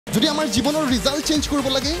যদি আমাৰ জীৱনৰ ৰিজাল্ট চেঞ্জ কৰিব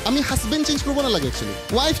লাগে আমি হাজবেণ্ড চেঞ্জ কৰিব নালাগে একচুৱেলি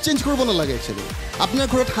ৱাইফ চেঞ্জ কৰিব নালাগে একচুৱেলি আপোনাৰ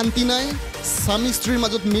ঘৰত শান্তি নাই স্বামী স্ত্ৰীৰ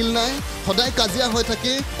মাজত মিল নাই সদায় কাজিয়া হৈ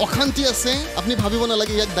থাকে অশান্তি আছে আপুনি ভাবিব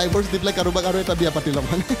নালাগে ইয়াক ডাইভৰ্চ দি পেলাই কাৰোবাক আৰু এটা বিয়া পাতি ল'ম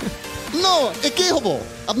ন একেই হ'ব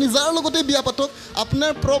আপুনি যাৰ লগতে বিয়া পাতক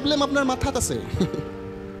আপোনাৰ প্ৰব্লেম আপোনাৰ মাথাত আছে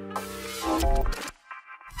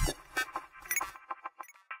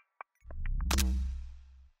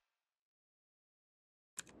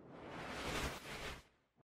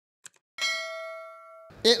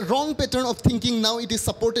A wrong pattern of thinking now it is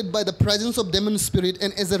supported by the presence of demon spirit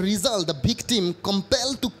and as a result the victim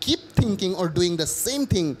compelled to keep thinking or doing the same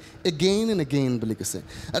thing again and again বুলি কৈছে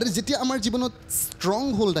আৰু যেতিয়া আমাৰ জীৱনত strong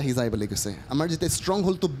hold আহি যায় বুলি কৈছে আমাৰ যেতিয়া ষ্ট্ৰং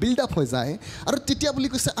হোল্ডটো বিল্ড আপ হৈ যায় আৰু তেতিয়া বুলি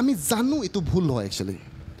কৈছে আমি জানো এইটো ভুল হয় একচুৱেলি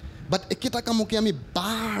বাট একেটা কামকে আমি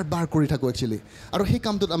বাৰ বাৰ কৰি থাকোঁ একচুৱেলি আৰু সেই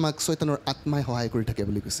কামটোত আমাক শয়তানৰ আত্মাই সহায় কৰি থাকে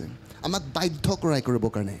বুলি কৈছে আমাক বাধ্য কৰাই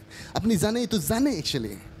কৰিবৰ কাৰণে আপুনি জানে এইটো জানে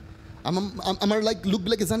একচুৱেলি আমাৰ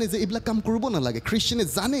লোকবিলাকে জানে যে এইবিলাক কাম কৰিব নালাগে খ্ৰীষ্টিয়ানে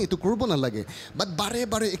জানে এইটো কৰিব নালাগে বাট বাৰে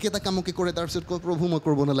বাৰে একেটা কামকে কৰে তাৰপিছত কয় প্ৰভু মই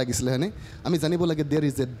কৰিব নালাগিছিলে হয়নে আমি জানিব লাগে there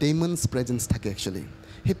is a demons presence থাকে একচুৱেলি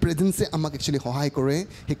সেই প্ৰেজেঞ্চে আমাক একচুৱেলি সহায় কৰে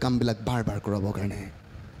সেই কামবিলাক বাৰ বাৰ কৰাবৰ কাৰণে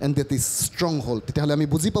and that is strong hold তেতিয়াহ'লে আমি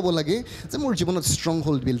বুজি পাব লাগে যে মোৰ জীৱনত ষ্ট্ৰং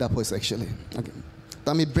হোল্ড বিল্ড আপ হৈছে একচুৱেলি অ'কে তো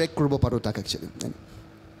আমি ব্ৰেক কৰিব পাৰোঁ তাক একচুৱেলি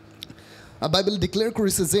বাইবেল ডিক্লেয়াৰ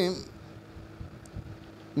কৰিছে যে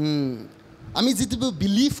আমি যিটো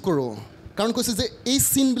বিলিভ কৰোঁ কাৰণ কৈছে যে এই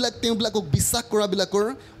চিনবিলাক তেওঁবিলাকক বিশ্বাস কৰাবিলাকৰ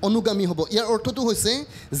অনুগামী হ'ব ইয়াৰ অৰ্থটো হৈছে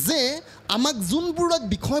যে আমাক যোনবোৰ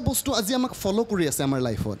বিষয়বস্তু আজি আমাক ফ'ল' কৰি আছে আমাৰ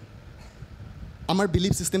লাইফত আমাৰ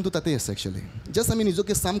বিলিভ ছিষ্টেমটো তাতেই আছে একচুৱেলি জাষ্ট আমি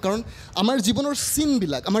নিজকে চাম কাৰণ আমাৰ জীৱনৰ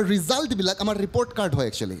চিনবিলাক আমাৰ ৰিজাল্টবিলাক আমাৰ ৰিপৰ্ট কাৰ্ড হয়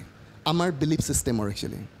একচুৱেলি আমাৰ বিলিভ ছিষ্টেমৰ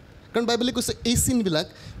একচুৱেলি কাৰণ বাইবেলে কৈছে এই চিনবিলাক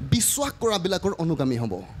বিশ্বাস কৰাবিলাকৰ অনুগামী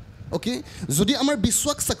হ'ব অ'কে যদি আমাৰ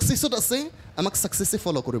বিশ্বাস ছাকচেছত আছে আমাক ছাকচেছে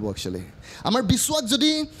ফ'ল' কৰিব একচুৱেলি আমাৰ বিশ্বাস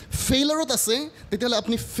যদি ফেইলাৰত আছে তেতিয়াহ'লে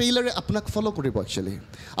আপুনি ফেইলাৰে আপোনাক ফ'ল' কৰিব একচুৱেলি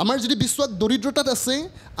আমাৰ যদি বিশ্বাস দৰিদ্ৰতাত আছে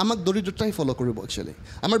আমাক দৰিদ্ৰতাই ফ'ল' কৰিব একচুৱেলি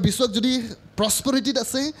আমাৰ বিশ্বাস যদি প্ৰস্পেৰিটিত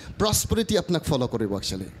আছে প্ৰস্পেৰিটি আপোনাক ফ'ল' কৰিব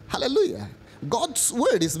actually hallelujah God's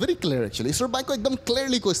word is very clear actually ঈশ্বৰৰ বাক্য একদম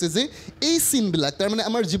ক্লিয়াৰলি কৈছে যে এই চিনবিলাক তাৰমানে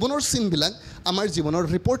আমাৰ জীৱনৰ চিনবিলাক আমাৰ জীৱনৰ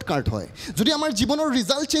ৰিপৰ্ট কাৰ্ড হয় যদি আমাৰ জীৱনৰ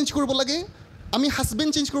ৰিজাল্ট চেঞ্জ কৰিব লাগে আমি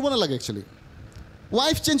হাজবেণ্ড চেঞ্জ কৰিব নালাগে একচুৱেলি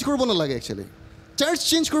ৱাইফ চেঞ্জ কৰিব নালাগে একচুৱেলি চাৰ্চ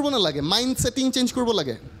চেঞ্জ কৰিব নালাগে মাইণ্ড ছেটিং চেঞ্জ কৰিব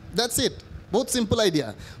লাগে ডেটছ ইট বহুত চিম্পল আইডিয়া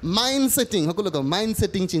মাইণ্ড ছেটিং সকলো কওঁ মাইণ্ড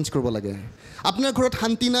ছেটিং চেঞ্জ কৰিব লাগে আপোনাৰ ঘৰত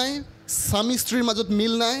শান্তি নাই স্বামী স্ত্ৰীৰ মাজত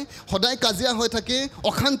মিল নাই সদায় কাজিয়া হৈ থাকে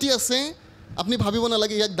অশান্তি আছে আপুনি ভাবিব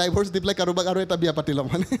নালাগে ইয়াক ডাইভৰ্চ দি পেলাই কাৰোবাক আৰু এটা বিয়া পাতি ল'ম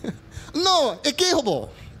মানে ন একেই হ'ব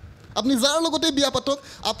আপুনি যাৰ লগতে বিয়া পাতক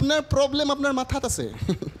আপোনাৰ প্ৰব্লেম আপোনাৰ মাথাত আছে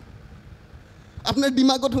আপোনাৰ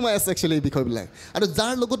দিমাগত সোমাই আছে একচুৱেলি এই বিষয়বিলাক আৰু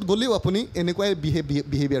যাৰ লগত গ'লেও আপুনি এনেকুৱাই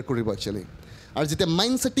বিহেভিয়াৰ কৰিব একচুৱেলি আৰু যেতিয়া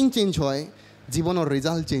মাইণ্ড ছেটিং চেঞ্জ হয় জীৱনৰ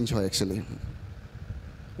ৰিজাল্ট চেঞ্জ হয় একচুৱেলি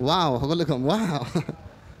ৱাও সকলোৱে কম ৱাও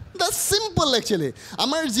দ্যাটছ চিম্পল একচুৱেলি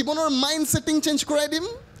আমাৰ জীৱনৰ মাইণ্ড ছেটিং চেঞ্জ কৰাই দিম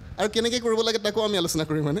আৰু কেনেকৈ কৰিব লাগে তাকো আমি আলোচনা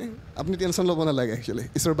কৰিম মানে আপুনি টেনশ্যন ল'ব নালাগে একচুৱেলি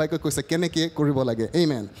ঈশ্বৰৰ বাক্যই কৈছে কেনেকৈ কৰিব লাগে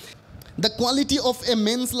আমেন The quality of a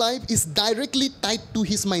man's life is directly tied to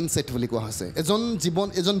his mindset বুলি কোৱা হৈছে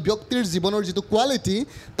এজন ব্যক্তিৰ জীৱনৰ যিটো কোৱালিটি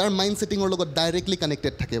তাৰ মাইণ্ড ছেটিঙৰ লগত ডাইৰেক্টলি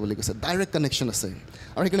কানেক্টেড থাকে বুলি কৈছে ডাইৰেক্ট কানেকশ্যন আছে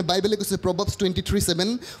আৰু সেইকাৰণে বাইবেলে কৈছে প্ৰভাৱছ 23:7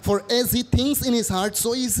 for as he thinks in his heart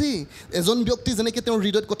so' easy এজন ব্যক্তি যেনেকৈ তেওঁৰ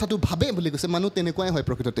হৃদয়ত কথাটো ভাবে বুলি কৈছে মানুহ তেনেকুৱাই হয়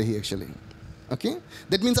প্ৰকৃততে সি একচুৱেলি অ'কে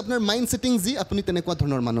ডেট মিনছ আপোনাৰ মাইণ্ড ছেটিং যি আপুনি তেনেকুৱা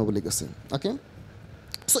ধৰণৰ মানুহ বুলি কৈছে okay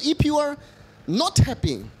so' if U are not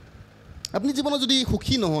happy আপুনি জীৱনত যদি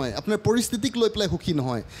সুখী নহয় আপোনাৰ পৰিস্থিতিক লৈ পেলাই সুখী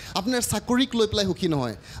নহয় আপোনাৰ চাকৰিক লৈ পেলাই সুখী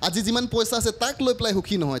নহয় আজি যিমান পইচা আছে তাক লৈ পেলাই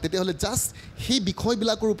সুখী নহয় তেতিয়াহ'লে জাষ্ট সেই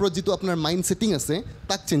বিষয়বিলাকৰ ওপৰত যিটো আপোনাৰ মাইণ্ড ছেটিং আছে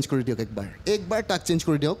তাক চেঞ্জ কৰি দিয়ক একবাৰ তাক চেঞ্জ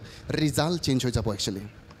কৰি দিয়ক ৰিজাল্ট চেঞ্জ হৈ যাব actually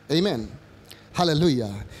amen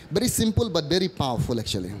hallelujah very simple but very powerful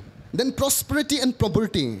actually then prosperity and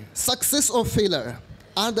property success or failure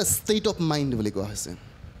are the state of mind বুলি কোৱা হৈছে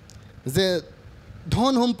যে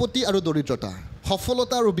ধন সম্পত্তি আৰু দৰিদ্ৰতা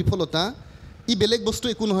সফলতা আৰু বিফলতা ই বেলেগ বস্তু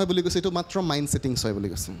একো নহয় বুলি কৈছে এইটো মাত্ৰ মাইণ্ড ছেটিংছ হয় বুলি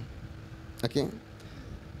কৈছে অ'কে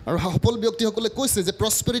আৰু সফল ব্যক্তিসকলে কৈছে যে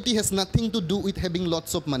prosperity has nothing to do with having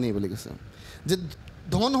lots of money বুলি কৈছে যে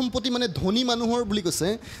ধন সম্পত্তি মানে ধনী মানুহৰ বুলি কৈছে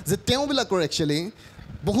যে তেওঁবিলাকৰ একচুৱেলি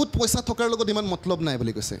বহুত পইচা থকাৰ লগত ইমান মতলব নাই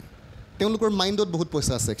বুলি কৈছে তেওঁলোকৰ মাইণ্ডত বহুত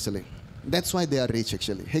পইচা আছে actually that's Y De R rich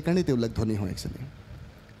actually সেইকাৰণে তেওঁবিলাক ধনী হয় একচুৱেলি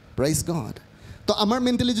প্ৰাইজ গড তো আমাৰ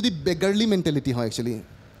মেণ্টেলিটি যদি বেগাৰলি মেণ্টেলিটি হয় একচুৱেলি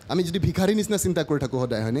আমি যদি ভিখাৰী নিচিনা চিন্তা কৰি থাকোঁ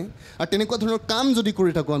সদায় হয়নে আৰু তেনেকুৱা ধৰণৰ কাম যদি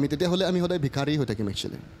কৰি থাকোঁ আমি তেতিয়াহ'লে আমি সদায় ভিখাৰী হৈ থাকিম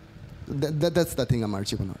একচুৱেলি দেটছ দ্য থিং আমাৰ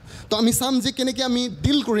জীৱনৰ তো আমি চাম যে কেনেকৈ আমি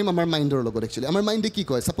ডিল কৰিম আমাৰ মাইণ্ডৰ লগত একচুৱেলি আমাৰ মাইণ্ডে কি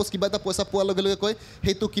কয় ছাপ'জ কিবা এটা পইচা পোৱাৰ লগে লগে কয়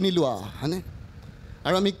সেইটো কিনি লোৱা হয়নে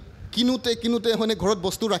আৰু আমি কিনোতে হয়নে ঘৰত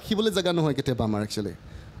বস্তু ৰাখিবলৈ জেগা নহয় কেতিয়াবা আমাৰ একচুৱেলি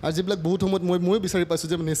আৰু যিবিলাক বহুত সময়ত মই বিচাৰি পাইছোঁ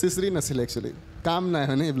যে নেচেচেৰী নাছিলে একচুৱেলি, কাম নাই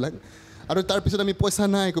হয়নে এইবিলাক, আৰু তাৰপিছত আমি পইচা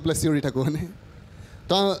নাই কৈ পেলাই চিঞৰি থাকোঁ হয়নে।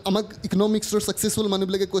 তো আমাক ইকনমিক্সৰ ছাকচেছফুল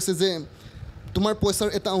মানুহবিলাকে কৈছে যে তোমাৰ পইচাৰ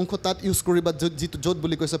এটা অংশ তাত ইউজ কৰিবা য'ত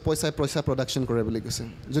বুলি কৈছে পইচাই প্ৰডাকশ্যন কৰে বুলি কৈছে।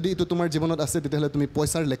 যদি এইটো তোমাৰ জীৱনত আছে তেতিয়াহ'লে তুমি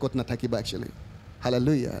পইচাৰ লেকত নাথাকিবা একচুৱেলি।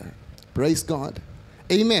 হালেলুয়া, প্ৰেইজ গড,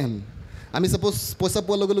 আমেন। আমি ছাপ'জ পইচা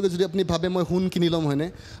পোৱাৰ লগে লগে যদি আপুনি ভাবে মই সোণ কিনি ল'ম হয়নে,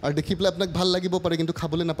 আৰু দেখি পেলাই আপোনাক ভাল লাগিব পাৰে কিন্তু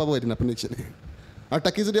খাবলৈ নাপাব এদিন আপুনি একচুৱেলি। আৰু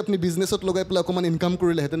তাকে যদি আপুনি বিজনেছত লগাই পেলাই অকণমান ইনকাম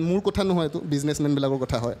কৰিলেহেঁতেন, মোৰ কথা নহয় এইটো, বিজনেছমেনবিলাকৰ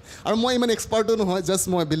কথা হয়। আৰু মই ইমান এক্সপাৰ্টো নহয়, জাষ্ট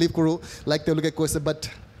মই বিলিভ কৰোঁ লাইক তেওঁলোকে কৈছে, বাট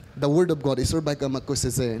দ্য ৱৰ্ড অফ গড, ঈশ্বৰ বাক্যই আমাক কৈছে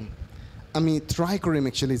যে আমি ট্ৰাই কৰিম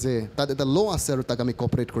একচুৱেলি যে তাত এটা ল' আছে আৰু তাক আমি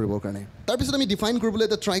কপাৰেট কৰিবৰ কাৰণে। তাৰপিছত আমি ডিফাইন কৰিবলৈ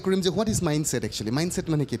এটা ট্ৰাই কৰিম যে what is mindset actually. Mindset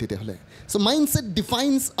মানে কি তেতিয়াহ'লে? চ' mindset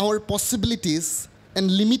ডিফাইনছ hour possibilities and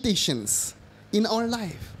লিমিটেশ্যনছ in hour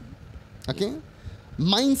life. Okay,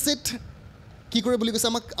 mindset কি কৰে বুলি কৈছে?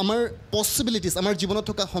 আমাক আমাৰ পচিবিলিটিজ, আমাৰ জীৱনত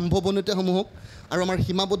থকা সম্ভাৱনীয়তাসমূহক আৰু আমাৰ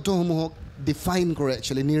সীমাবদ্ধসমূহক ডিফাইন কৰে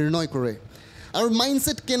একচুৱেলি, নিৰ্ণয় কৰে। আৰু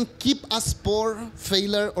মাইণ্ডছেট কেন কিপ আছ প'ৰ,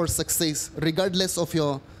 failure or success ৰিগাৰ্ডলেছ of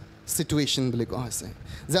your situation বুলি কোৱা হৈছে।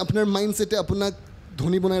 যে আপোনাৰ মাইণ্ডছেটে আপোনাক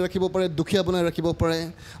ধনী বনাই ৰাখিব পাৰে, দুখীয়া বনাই ৰাখিব পাৰে,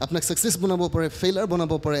 আপোনাক ছাকচেছ বনাব পাৰে, ফেইলাৰ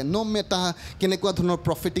বনাব পাৰে, ন' মেটাৰ কেনেকুৱা ধৰণৰ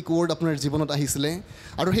প্ৰফেটিক ৱৰ্ড আপোনাৰ জীৱনত আহিছিলে।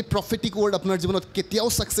 আৰু সেই প্ৰফেটিক ৱৰ্ড আপোনাৰ জীৱনত কেতিয়াও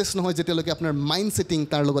ছাকচেছ নহয় যেতিয়ালৈকে আপোনাৰ মাইণ্ড ছেটিং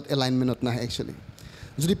তাৰ লগত এলাইনমেণ্টত নাহে একচুৱেলি।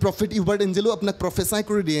 যদি প্ৰফেট ইউবাৰ্ট এঞ্জেলো আপোনাক প্ৰফেচাই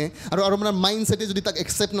কৰি দিয়ে আৰু আপোনাৰ মাইণ্ড ছেটে যদি তাক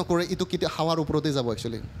একচেপ্ট নকৰে, এইটো কেতিয়া হাৱাৰ ওপৰতে যাব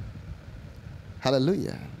actually.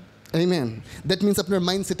 Hallelujah, amen. That means আপোনাৰ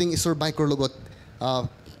মাইণ্ড ছেটিং ঈশ্বৰৰ বাক্যৰ লগত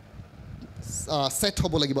ছেট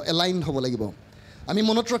হ'ব লাগিব, এলাইন হ'ব লাগিব। আমি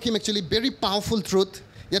মনত ৰাখিম একচুৱেলি ভেৰি পাৱাৰফুল ট্ৰুথ।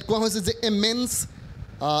 ইয়াত কোৱা হৈছে যে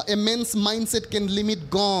এ মেনছ mindset can limit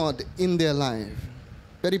god in there life.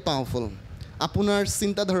 Very powerful. আপোনাৰ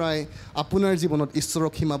চিন্তাধাৰাই আপোনাৰ জীৱনত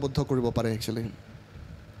ঈশ্বৰক সীমাবদ্ধ কৰিব পাৰে একচুৱেলি।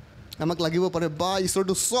 আমাক লাগিব পাৰে বা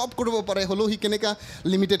ঈশ্বৰটো চব কৰিব পাৰে, হ'লেও সি কেনেকুৱা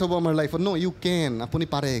লিমিটেড হ'ব আমাৰ লাইফত? ন' ইউ কেন, আপুনি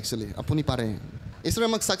পাৰে একচুৱেলি, আপুনি পাৰে। ঈশ্বৰে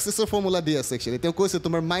আমাক ছাকচেছৰ ফৰ্মুলা দি আছে একচুৱেলি। তেওঁ কৈছে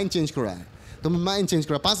তোমাৰ মাইণ্ড চেঞ্জ কৰা, তুমি মাইণ্ড চেঞ্জ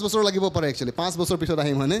কৰা। 5 বছৰ লাগিব পাৰে একচুৱেলি, 5 বছৰ পিছত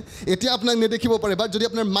আহিম হয়নে। এতিয়া আপোনাক নেদেখিব পাৰে, বাট যদি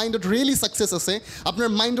আপোনাৰ মাইণ্ডত ৰিয়েলি ছাকচেছ আছে, আপোনাৰ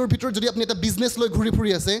মাইণ্ডৰ ভিতৰত যদি আপুনি এটা বিজনেছ লৈ ঘূৰি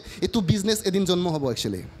ফুৰি আছে, এইটো বিজনেছ এদিন জন্ম হ'ব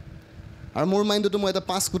একচুৱেলি। আৰু মোৰ মাইণ্ডতো মই এটা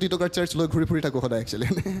 5 কোটি টকাৰ চাৰ্চ লৈ ঘূৰি ফুৰি থাকোঁ সদায় actually.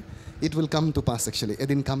 It will come to pass actually,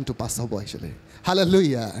 এদিন কাম টু পাছ হ'ব একচুৱেলি।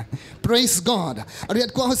 Hallelujah, praise god. আৰু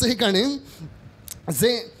ইয়াত কোৱা হৈছে সেইকাৰণে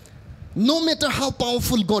যে ন' matter how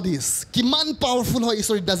powerful god is, কিমান পাৱাৰফুল হয়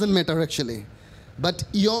ঈশ্বৰ, it doesn't matter actually, but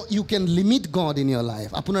U can limit god in your life.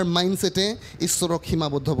 আপোনাৰ মাইণ্ডছেটে ঈশ্বৰক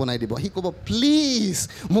সীমাবদ্ধ বনাই দিব। সি ক'ব প্লিজ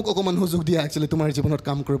মোক অকণমান সুযোগ দিয়া একচুৱেলি তোমাৰ জীৱনত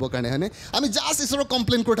কাম কৰিবৰ কাৰণে হয়নে। আমি জাষ্ট ঈশ্বৰক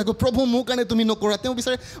কমপ্লেইন কৰি থাকোঁ, প্ৰভু মোৰ কাৰণে তুমি নকৰা। তেওঁ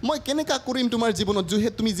বিচাৰে মই কেনেকুৱা কৰিম তোমাৰ জীৱনত,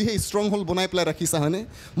 তুমি যিহে ষ্ট্ৰং হোল্ড বনাই পেলাই ৰাখিছা হয়নে।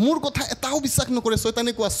 মোৰ কথা এটাও বিশ্বাস নকৰে,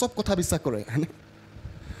 ছয়তানে কোৱা চব কথা বিশ্বাস কৰে হয়নে।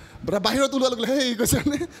 বাহিৰত ওলোৱাৰ লগে সেই কৈছে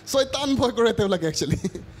মানে ছয়তান ভয় কৰে তেওঁলোকে একচুৱেলি,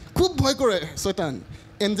 খুব ভয় কৰে ছয়তান।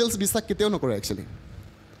 এঞ্জেলছ বিশ্বাস কেতিয়াও নকৰে একচুৱেলি।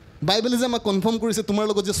 বাইবেলে যে আমাক কনফাৰ্ম কৰিছে তোমাৰ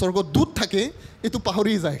লগত যে স্বৰ্গত দূত থাকে, এইটো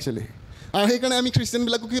পাহৰি যায় একচুৱেলি। আৰু সেইকাৰণে আমি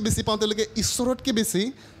খ্ৰীষ্টিয়ানবিলাককে বেছি পাওঁ, তেওঁলোকে ঈশ্বৰতকৈ বেছি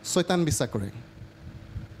ছয়তান বিশ্বাস কৰে।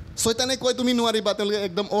 ছয়তানে কয় তুমি নোৱাৰিবা, তেওঁলোকে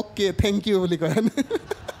একদম অ'কে থেংক ইউ বুলি কয়।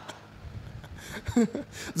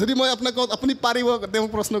 যদি মই আপোনাক কওঁ আপুনি পাৰিব, তেওঁ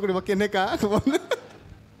প্ৰশ্ন কৰিব কেনেকা।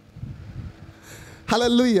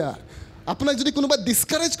 হালেলুয়া। আপোনাক যদি কোনোবা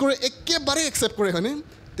ডিছকাৰেজ কৰে, একেবাৰে একচেপ্ট কৰে হয়নে।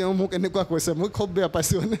 তেওঁ মোক এনেকুৱা কৈছে, মই খুব বেয়া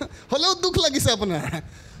পাইছোঁ হয়নে, হ'লেও দুখ লাগিছে আপোনাৰ।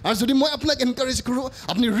 আৰু যদি মই আপোনাক এনকাৰেজ কৰোঁ,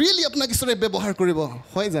 আপুনি ৰিয়েলি আপোনাক ঈশ্বৰে ব্যৱহাৰ কৰিব,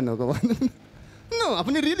 হয় জানো ক'ব ন,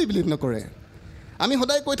 আপুনি ৰিয়েলি বিলিভ নকৰে। আমি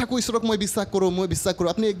সদায় কৈ থাকোঁ ঈশ্বৰক মই বিশ্বাস কৰোঁ, মই বিশ্বাস কৰোঁ।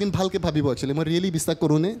 আপুনি একদিন ভালকৈ ভাবিব একচুৱেলি মই ৰিয়েলি বিশ্বাস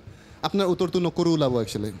কৰোঁনে। আপোনাৰ উত্তৰটো নকৰোঁ ওলাব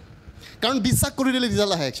একচুৱেলি, কাৰণ বিশ্বাস কৰি দিলে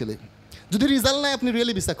ৰিজাল্ট আহে একচুৱেলি। যদি ৰিজাল্ট নাই আপুনি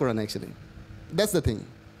ৰিয়েলি বিশ্বাস কৰা নাই একচুৱেলি, দেটছ দ্য থিং।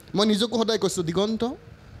 মই নিজকো সদায় কৈছোঁ দিগন্ত,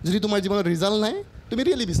 যদি তোমাৰ জীৱনত ৰিজাল্ট নাই তুমি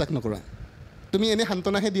ৰিয়েলি বিশ্বাস নকৰা। তুমি এনেই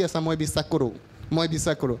সান্তনাহে দি আছা মই বিশ্বাস কৰোঁ, মই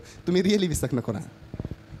বিশ্বাস কৰোঁ, তুমি ৰিয়েলি বিশ্বাস নকৰা।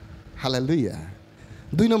 হালেলুয়া।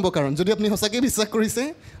 2 নম্বৰ কাৰণ, যদি আপুনি সঁচাকৈ বিশ্বাস কৰিছে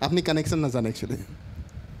আপুনি কানেকশ্যন নাজানে একচুৱেলি।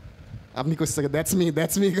 আপুনি কৈছে চাগে ডেটছ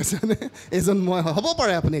মি কৈছে মানে এজন মই হ'ব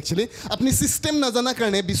পাৰে আপুনি একচুৱেলি। আপুনি ছিষ্টেম নাজানাৰ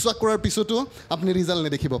কাৰণে বিশ্বাস কৰাৰ পিছতো আপুনি ৰিজাল্ট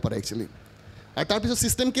নেদেখিব পাৰে একচুৱেলি। আৰু তাৰপিছত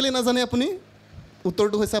ছিষ্টেম কেলৈ নাজানে আপুনি,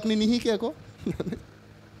 উত্তৰটো হৈছে আপুনি নিশিকে আকৌ।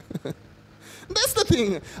 That's the thing.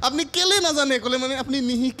 আপুনি কেলৈ নাজানে ক'লে মানে আপুনি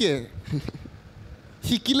নিশিকে,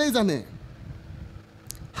 শিকিলেই জানে।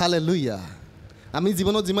 হালেলুয়া। আমি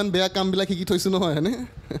জীৱনত যিমান বেয়া কামবিলাক শিকি থৈছোঁ নহয় হয়নে,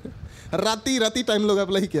 ৰাতি ৰাতি টাইম লগাই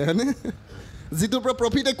পেলাই শিকে হয়নে। যিটোৰ পৰা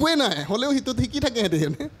প্ৰফিট একোৱেই নাই, হ'লেও সিটোত শিকি থাকে সিহঁতে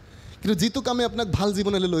হয়নে। কিন্তু যিটো কামে আপোনাক ভাল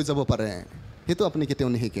জীৱনলৈ লৈ যাব পাৰে সেইটো আপুনি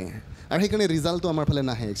কেতিয়াও নিশিকে, আৰু সেইকাৰণে ৰিজাল্টটো আমাৰ ফালে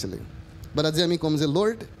নাহে একচুৱেলি। বাট আজি আমি ক'ম যে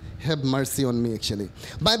lord have mercy on me actually.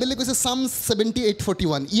 Bible কৈছে Psalm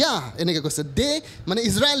 78:41. এনেকৈ কৈছে they মানে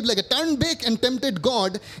ইজৰাইল বিলাকে turned back and tempted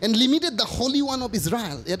God and limited the Holy One of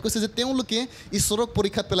Israel. ইয়াত কৈছে যে তেওঁলোকে ঈশ্বৰক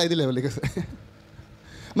পৰীক্ষাত পেলাই দিলে বুলি কৈছে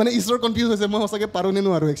মানে ঈশ্বৰ কনফিউজ হৈছে মই সঁচাকৈ পাৰোঁ নে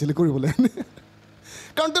নোৱাৰোঁ একচুৱেলি কৰিবলৈ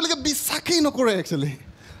কাৰণ তেওঁলোকে বিশ্বাসেই নকৰে একচুৱেলি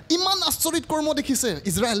ইমান আচৰিত কৰ্ম দেখিছে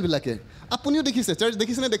ইজৰাইলবিলাকে আপুনিও দেখিছে চাৰ্চ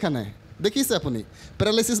দেখিছেনে দেখা নাই দেখিছে আপুনি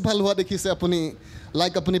পেৰালাইচিছ ভাল হোৱা দেখিছে আপুনি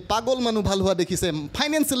লাইক আপুনি পাগল মানুহ ভাল হোৱা দেখিছে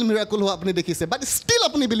ফাইনেন্সিয়েল মিৰাকল হোৱা আপুনি দেখিছে বাট ষ্টিল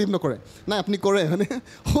আপুনি বিলিভ নকৰে নাই আপুনি কৰে মানে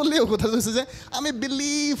হ'লেও কথাটো হৈছে যে আমি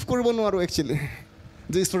বিলিভ কৰিব নোৱাৰোঁ একচুৱেলি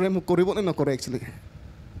যে ঈশ্বৰে মোক কৰিব নে নকৰে একচুৱেলি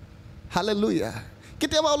হালেলুয়া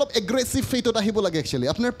কেতিয়াবা অলপ এগ্ৰেছিভ ফেইথত আহিব লাগে একচুৱেলি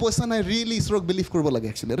আপোনাৰ পইচা নাই ৰিয়েলি ঈশ্বৰক বিলিভ কৰিব লাগে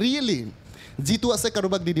একচুৱেলি ৰিয়েলি যিটো আছে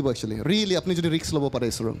কাৰোবাক দি দিব একচুৱেলি ৰিয়েলি আপুনি যদি ৰিস্ক ল'ব পাৰে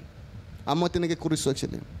ঈশ্বৰক মই তেনেকৈ কৰিছোঁ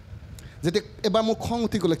একচুৱেলি যেতিয়া এবাৰ মোৰ খং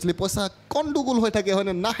উঠি গ'ল একচুৱেলি পইচা কণ্ডগোল হৈ থাকে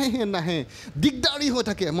হয়নে নাহে দিগদাৰী হৈ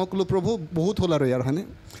থাকে মই ক'লোঁ প্ৰভু বহুত হ'ল আৰু ইয়াৰ হয়নে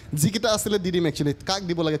যিকেইটা আছিলে দি দিম একচুৱেলি কাক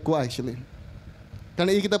দিব লাগে কোৱা একচুৱেলি কাৰণ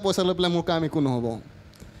এইকেইটা পইচা লৈ পেলাই মোৰ কাম একো নহ'ব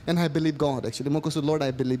and I believe god actually মই কৈছোঁ লৰ্ড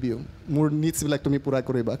আই বিলিভ ইউ মোৰ নিডছবিলাক তুমি পূৰা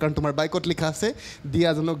কৰিবা কাৰণ তোমাৰ বাইকত লিখা আছে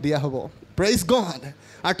দিয়াজনক দিয়া হ'ব প্ৰেইজ গড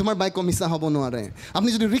আৰু তোমাৰ বাইক মিছা হ'ব নোৱাৰে আপুনি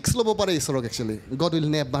যদি ৰিস্ক ল'ব পাৰে ঈশ্বৰক actually god will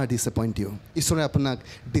never ডিছএপইণ্ট U ঈশ্বৰে আপোনাক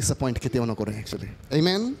ডিছএপইণ্ট কেতিয়াও নকৰে actually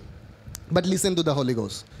amen but listen to the হলি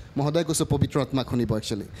গ'ষ্ট মই সদায় কৈছোঁ পবিত্ৰ আত্মাক শুনিব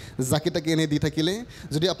একচুৱেলি জাকে তাকে এনেই দি থাকিলে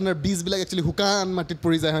যদি আপোনাৰ বীজবিলাক একচুৱেলি শুকান মাটিত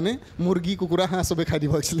পৰি যায় হয়নে মুৰ্গী কুকুৰা হাঁহ চবে খাই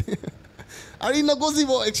দিব একচুৱেলি আৰু ই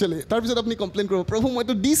নগজিব একচুৱেলি তাৰপিছত আপুনি কমপ্লেইন কৰিব প্ৰভু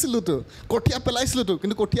মইতো দিছিলোঁতো কঠীয়া পেলাইছিলোঁতো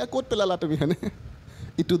কিন্তু কঠীয়া ক'ত পেলালা তুমি হয়নে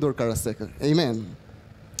ইটো দৰকাৰ আছে আমেন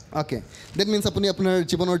অ'কে ডেট মিনছ আপুনি আপোনাৰ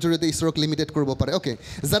জীৱনৰ জৰিয়তে ঈশ্বৰক লিমিটেড কৰিব পাৰে অ'কে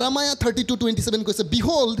জাৰামায়া 32:27 কৈছে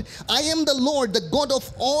behold I am the lord the god of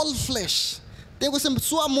all flash তেওঁ কৈছে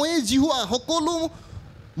চোৱা ময়ে জিহুৱা সকলো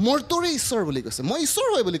মৰ্তৰে ঈশ্বৰ বুলি কৈছে মই ঈশ্বৰ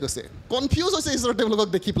হয় বুলি কৈছে কনফিউজ হৈছে ঈশ্বৰ তেওঁলোকক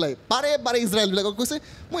দেখি পেলাই বাৰে ইজৰাইলবিলাকক কৈছে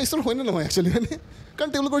মই ঈশ্বৰ হয়নে নহয় একচুৱেলি হয়নে কাৰণ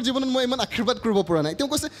তেওঁলোকৰ জীৱনত মই ইমান আশীৰ্বাদ কৰিব পৰা নাই তেওঁ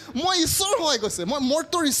কৈছে মই ঈশ্বৰ হয় কৈছে মই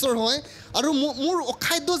মৰ্তৰ ঈশ্বৰ হয় আৰু মোৰ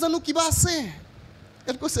অখাদ্য জানো কিবা আছে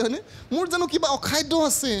ইয়াত কৈছে হয়নে মোৰ জানো কিবা অখাদ্য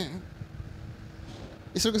আছে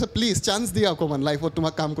ঈশ্বৰে কৈছে প্লিজ চান্স দিয়া অকণমান লাইফত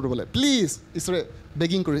তোমাক কাম কৰিবলৈ প্লিজ ঈশ্বৰে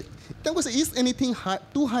বেগিং কৰি তেওঁ কৈছে is anything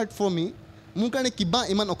to hard for মি মোৰ কাৰণে কিবা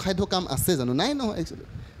ইমান অখাদ্য কাম আছে জানো নাই নহয় একচুৱেলি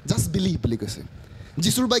জাষ্ট বিলিভ বুলি কৈছে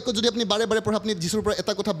যীশুৰ বাক্যত যদি আপুনি বাৰে পঢ়ে আপুনি যীশুৰ পৰা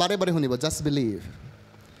এটা কথা বাৰে শুনিব জাষ্ট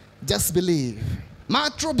বিলিভ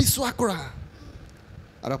মাত্ৰ বিশ্বাস কৰা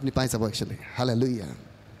আৰু আপুনি পাই যাব একচুৱেলি হালেলুয়া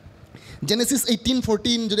জেনেচিছ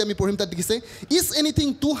 18:14 যদি আমি পঢ়িম তাত দেখিছে is anything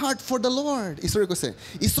to hard for the lord ঈশ্বৰে কৈছে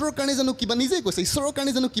ঈশ্বৰৰ কাৰণে জানো কিবা নিজেই কৈছে ঈশ্বৰৰ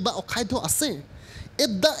কাৰণে জানো কিবা অখাদ্য আছে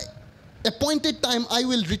at the appointed time I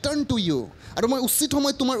will return to you আৰু মই উচিত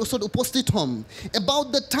সময় তোমাৰ ওচৰত উপস্থিত হ'ম about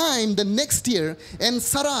the time the next year and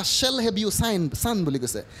চাৰা শ্বেল হেভ ইউ চান বুলি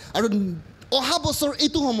কৈছে আৰু অহা বছৰ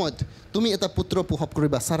এইটো সময়ত তুমি এটা পুত্ৰ প্ৰসৱ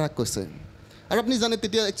কৰিবা চাৰাক কৈছে আৰু আপুনি জানে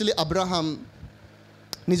তেতিয়া একচুৱেলি আব্ৰাহাম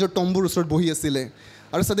নিজৰ তম্বুৰ ওচৰত বহি আছিলে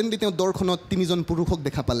আৰু ছাডেনলি তেওঁ দৰখনত 3জন পুৰুষক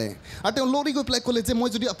দেখা পালে আৰু তেওঁ লৰি গৈ পেলাই ক'লে যে মই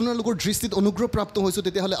যদি আপোনালোকৰ দৃষ্টিত অনুগ্ৰহ প্ৰাপ্ত হৈছোঁ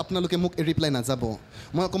তেতিয়াহ'লে আপোনালোকে মোক এৰি পেলাই নাযাব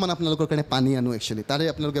মই অকণমান আপোনালোকৰ কাৰণে পানী আনো একচুৱেলি তাৰে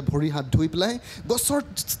আপোনালোকে ভৰি হাত ধুই পেলাই গছৰ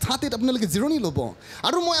ছাতিত আপোনালোকে জিৰণি ল'ব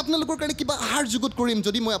আৰু মই আপোনালোকৰ কাৰণে কিবা আহাৰ যুগুত কৰিম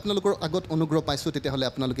যদি মই আপোনালোকৰ আগত অনুগ্ৰহ পাইছোঁ তেতিয়াহ'লে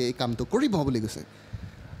আপোনালোকে এই কামটো কৰিব বুলি কৈছে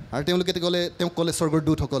আৰু তেওঁলোকে তেওঁক ক'লে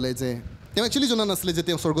স্বৰ্গদূতসকলে যে তেওঁ একচুৱেলি জনা নাছিলে যে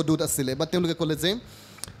তেওঁ স্বৰ্গদূত আছিলে বা তেওঁলোকে ক'লে যে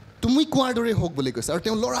তুমি কোৱাৰ দৰে হওক বুলি কৈছে আৰু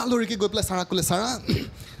তেওঁ লৰালৰিকৈ গৈ পেলাই চাৰাক ক'লে চাৰা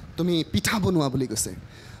তুমি পিঠা বনোৱা বুলি কৈছে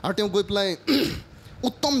আৰু তেওঁ গৈ পেলাই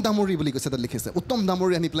উত্তম দামৰি বুলি কৈছে তাত লিখিছে উত্তম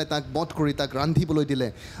দামৰি আনি পেলাই তাক বধ কৰি তাক ৰান্ধিবলৈ দিলে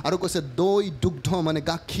আৰু কৈছে দৈ দুগ্ধ মানে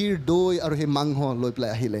গাখীৰ দৈ আৰু সেই মাংস লৈ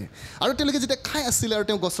পেলাই আহিলে আৰু তেওঁলোকে যেতিয়া খাই আছিলে আৰু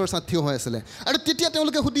তেওঁ গছৰ ছাত থিয় হৈ আছিলে আৰু তেতিয়া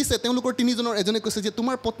তেওঁলোকে সুধিছে তেওঁলোকৰ 3জনৰ এজনে কৈছে যে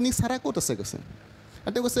তোমাৰ পত্নী চাৰা ক'ত আছে কৈছে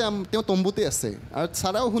আৰু তেওঁ কৈছে তেওঁ তম্বুতে আছে আৰু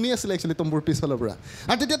চাৰাও শুনি আছিলে একচুৱেলি তম্বুৰ পিছফালৰ পৰা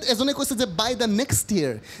আৰু তেতিয়া এজনে কৈছে যে বাই দ্য নেক্সট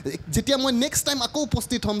ইয়েৰ যেতিয়া মই নেক্সট টাইম আকৌ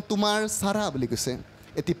উপস্থিত হ'ম তোমাৰ চাৰা বুলি কৈছে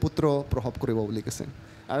এটি পুত্ৰ প্ৰসৱ কৰিব বুলি কৈছে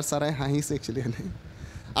আৰু চাৰাই হাঁহিছে একচুৱেলি এনে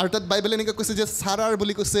আৰু তাত বাইবেলে এনেকৈ কৈছে যে চাৰাৰ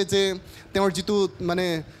বুলি কৈছে যে তেওঁৰ যিটো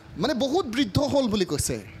মানে বহুত বৃদ্ধ হ'ল বুলি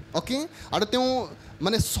কৈছে অ'কে আৰু তেওঁ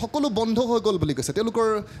মানে সকলো বন্ধ হৈ গ'ল বুলি কৈছে তেওঁলোকৰ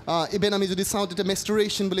ইভেন আমি যদি চাওঁ তেতিয়া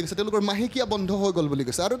মেষ্টুৰেশ্যন বুলি কৈছে তেওঁলোকৰ মাহেকীয়া বন্ধ হৈ গ'ল বুলি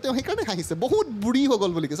কৈছে আৰু তেওঁ সেইকাৰণে হাঁহিছে বহুত বুঢ়ী হৈ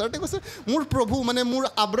গ'ল বুলি কৈছে আৰু তেওঁ কৈছে মোৰ প্ৰভু মানে মোৰ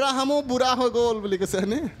আব্ৰাহামো বুঢ়া হৈ গ'ল বুলি কৈছে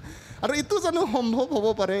হয়নে আৰু এইটো জানো সম্ভৱ হ'ব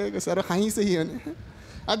পাৰে কৈছে আৰু হাঁহিছে সি হয়নে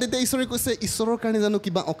আৰু তেতিয়া ঈশ্বৰে কৈছে ঈশ্বৰৰ কাৰণে জানো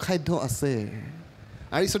কিবা অখাদ্য আছে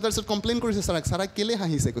আৰু ঈশ্বৰ তাৰপিছত কমপ্লেইন কৰিছে চাৰাক কেলৈ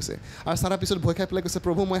হাঁহিছে কৈছে আৰু চাৰা পিছত ভয় খাই পেলাই কৈছে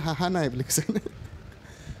প্ৰভু মই হাঁহা নাই বুলি কৈছে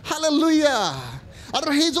হালেলুয়া আৰু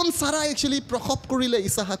সেইজন চাৰা একচুৱেলি প্ৰসৱ কৰিলে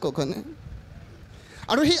ইছহাকক হয়নে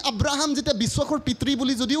আৰু সেই আব্ৰাহাম যেতিয়া বিশ্বাসৰ পিতৃ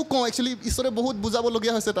বুলি যদিও কওঁ একচুৱেলি ঈশ্বৰে বহুত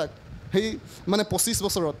বুজাবলগীয়া হৈছে তাক সেই মানে 25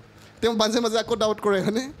 বছৰত তেওঁ মাজে মাজে আকৌ ডাউট কৰে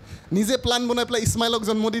হয়নে নিজে প্লান বনাই পেলাই ইছমাইলক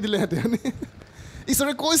জন্ম দি দিলেহেঁতেন হয়নে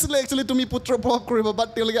ঈশ্বৰে কৈছিলে একচুৱেলি তুমি পুত্ৰ প্ৰসৱ কৰিব বাট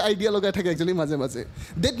তেওঁলোকে আইডিয়া লগাই থাকে একচুৱেলি মাজে মাজে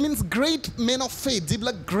that means great man of faith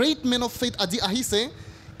যিবিলাক গ্ৰেট মেন অফ ফেইথ আজি আহিছে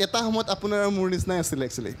এটা সময়ত আপোনাৰ আৰু মোৰ নিচিনাই আছিলে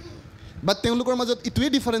একচুৱেলি বাট তেওঁলোকৰ মাজত এইটোৱে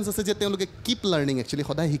ডিফাৰেঞ্চ আছে যে তেওঁলোকে কিপ লাৰ্ণিং একচুৱেলি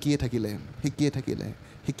সদায় শিকিয়ে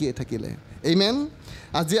থাকিলে এইমেন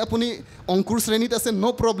আজি আপুনি অংকুৰ শ্ৰেণীত আছে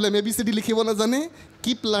ন' প্ৰব্লেম ABCD লিখিব নাজানে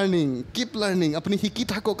কিপ লাৰ্ণিং আপুনি শিকি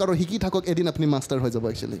থাকক এদিন আপুনি মাষ্টাৰ হৈ যাব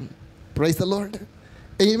actually praise the lord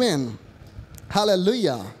এইমেন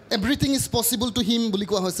Hallelujah. Everything is possible to him বুলি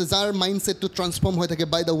কোৱা হৈছে যাৰ মাইণ্ডছেটটো ট্ৰান্সফৰ্ম হৈ থাকে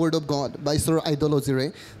বাই the word of god bye ঈশ্বৰৰ আইডিঅলজিৰে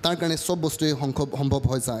তাৰ কাৰণে চব বস্তুৱে সম্ভৱ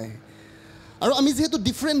হৈ যায় আৰু আমি যিহেতু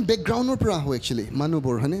ডিফাৰেণ্ট বেকগ্ৰাউণ্ডৰ পৰা আহোঁ একচুৱেলি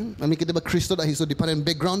মানুহবোৰ হয়নে আমি কেতিয়াবা খ্ৰীষ্টত আহিছোঁ ডিফাৰেণ্ট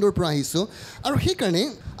বেকগ্ৰাউণ্ডৰ পৰা আহিছোঁ আৰু সেইকাৰণে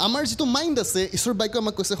আমাৰ যিটো মাইণ্ড আছে ঈশ্বৰ বাক্য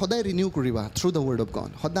আমাক কৈছে সদায় ৰিনিউ কৰিবা through the word of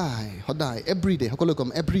god সদায় এভৰিডে সকলোৱে ক'ম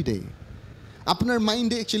এভৰিডে আপোনাৰ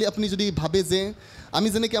মাইণ্ডে একচুৱেলি আপুনি যদি ভাবে যে আমি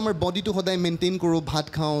যেনেকৈ আমাৰ বডিটো সদায় মেইনটেইন কৰোঁ ভাত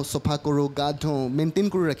খাওঁ চফা কৰোঁ গা ধুওঁ মেইনটেইন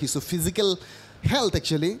কৰি ৰাখিছোঁ ফিজিকেল হেল্থ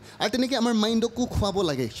একচুৱেলি আৰু তেনেকৈ আমাৰ মাইণ্ডকো খুৱাব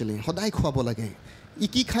লাগে একচুৱেলি সদায় খুৱাব লাগে ই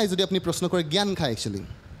কি খায় যদি আপুনি প্ৰশ্ন কৰে জ্ঞান খায় একচুৱেলি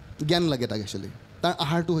জ্ঞান লাগে তাক একচুৱেলি তাৰ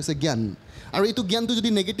আহাৰটো হৈছে জ্ঞান আৰু এইটো জ্ঞানটো যদি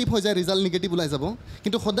নেগেটিভ হৈ যায় ৰিজাল্ট নেগেটিভ ওলাই যাব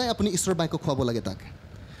কিন্তু সদায় আপুনি ঈশ্বৰৰ বাক্য খুৱাব লাগে তাক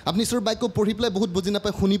আপুনি ঈশ্বৰৰ বাক্য পঢ়ি পেলাই বহুত বুজি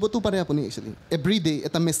নাপায় শুনিবতো পাৰে আপুনি একচুৱেলি এভৰিডে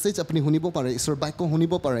এটা মেছেজ আপুনি শুনিব পাৰে ঈশ্বৰৰ বাক্য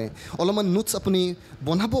শুনিব পাৰে অলপমান নোটছ আপুনি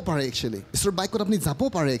বনাব পাৰে একচুৱেলি ঈশ্বৰৰ বাক্যত আপুনি যাব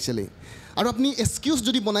পাৰে একচুৱেলি আৰু আপুনি এক্সকিউজ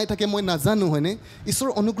যদি বনাই থাকে মই নাজানো হয়নে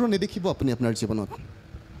ঈশ্বৰৰ অনুগ্ৰহ নেদেখিব আপুনি আপোনাৰ জীৱনত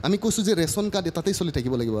আমি কৈছোঁ যে ৰেচন কাৰ্ড এটাতেই চলি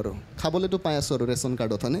থাকিব লাগিব আৰু খাবলৈতো পাই আছোঁ আৰু ৰেচন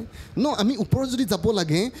কাৰ্ডত হয়নে আমি ওপৰত যদি যাব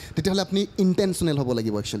লাগে তেতিয়াহ'লে আপুনি ইণ্টেনশ্যনেল হ'ব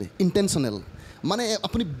লাগিব একচুৱেলি ইণ্টেনশ্যনেল মানে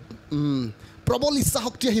আপুনি প্ৰবল ইচ্ছা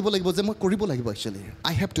শক্তি আহিব লাগিব যে মই কৰিব লাগিব actually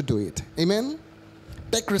I have to do it amen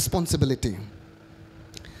tech responsibility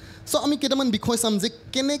চ' আমি কেইটামান বিষয় চাম যে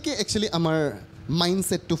কেনেকৈ একচুৱেলি আমাৰ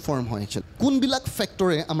মাইণ্ডছেটটো ফৰ্ম হয় একচুৱেলি কোনবিলাক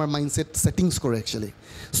ফেক্টৰে আমাৰ মাইণ্ডছেট ছেটিংছ কৰে একচুৱেলি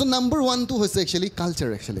চ' নাম্বাৰ ওৱানটো হৈছে একচুৱেলি কালচাৰ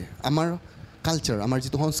একচুৱেলি আমাৰ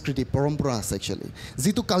যিটো সংস্কৃতি পৰম্পৰা আছে একচুৱেলি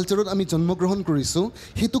যিটো কালচাৰত আমি জন্মগ্ৰহণ কৰিছোঁ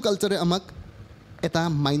সেইটো কালচাৰে আমাক এটা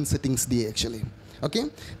মাইণ্ড ছেটিংছ দিয়ে একচুৱেলি অ'কে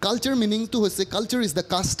কালচাৰ মিনিংটো হৈছে culture is the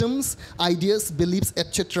customs ideas believes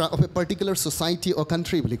etcetera of a particular society or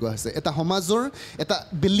country বুলি কোৱা হৈছে এটা সমাজৰ এটা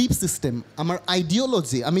বিলিভ ছিষ্টেম আমাৰ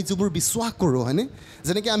আইডিঅ'লজি আমি যিবোৰ বিশ্বাস কৰোঁ হয়নে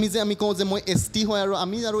যেনেকৈ আমি কওঁ যে মই ST হয় আৰু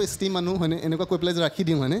আমি আৰু ST মানুহ হয়নে এনেকুৱা কৈ পেলাই যে ৰাখি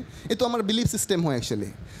দিওঁ হয়নে এইটো আমাৰ বিলিভ ছিষ্টেম হয় একচুৱেলি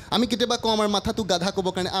আমি কেতিয়াবা কওঁ আমাৰ মাথাটো গাধা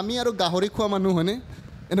ক'বৰ কাৰণে আমি আৰু গাহৰি খোৱা মানুহ হয়নে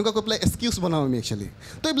এনেকুৱা কৈ পেলাই এক্সকিউজ বনাওঁ আমি একচুৱেলি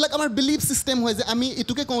তো এইবিলাক আমাৰ বিলিভ ছিষ্টেম হয় যে আমি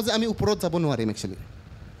এইটোকে কওঁ যে আমি ওপৰত যাব নোৱাৰিম একচুৱেলি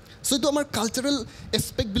চ' এইটো আমাৰ কালচাৰেল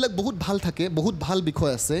এছপেক্টবিলাক বহুত ভাল থাকে বহুত ভাল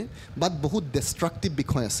বিষয় আছে বাট বহুত ডিষ্ট্ৰাক্টিভ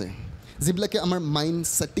বিষয় আছে যিবিলাকে আমাৰ মাইণ্ড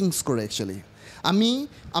ছেটিংছ কৰে একচুৱেলি আমি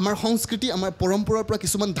আমাৰ সংস্কৃতি আমাৰ পৰম্পৰাৰ পৰা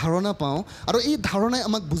কিছুমান ধাৰণা পাওঁ আৰু এই ধাৰণাই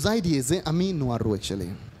আমাক বুজাই দিয়ে যে আমি নোৱাৰোঁ একচুৱেলি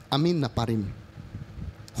আমি নাপাৰিম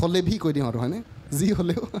হ'লে ভি কৈ দিওঁ আৰু হয়নে যি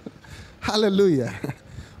হ'লেও হালেলুয়া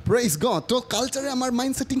প্ৰেইজ গড তো কালচাৰে আমাৰ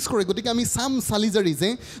মাইণ্ড ছেটিংছ কৰে গতিকে আমি চাম চালি জাৰি যে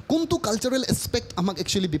কোনটো কালচাৰেল এছপেক্ট আমাক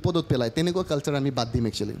একচুৱেলি বিপদত পেলায় তেনেকুৱা কালচাৰ আমি বাদ দিম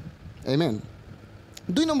একচুৱেলি আমেন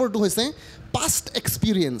 2 নম্বৰটো হৈছে পাষ্ট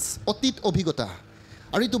এক্সপিৰিয়েঞ্চ অতীত অভিজ্ঞতা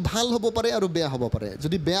আৰু এইটো ভাল হ'ব পাৰে আৰু বেয়া হ'ব পাৰে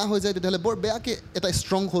যদি বেয়া হৈ যায় তেতিয়াহ'লে বৰ বেয়াকৈ এটা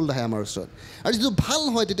ষ্ট্ৰং হোল্ড আহে আমাৰ ওচৰত আৰু যিটো ভাল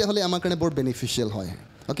হয় তেতিয়াহ'লে আমাৰ কাৰণে বৰ বেনিফিচিয়েল হয়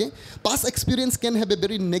okay past experience can have a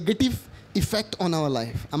very negative effect on hour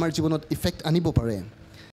life আমাৰ জীৱনত ইফেক্ট আনিব পাৰে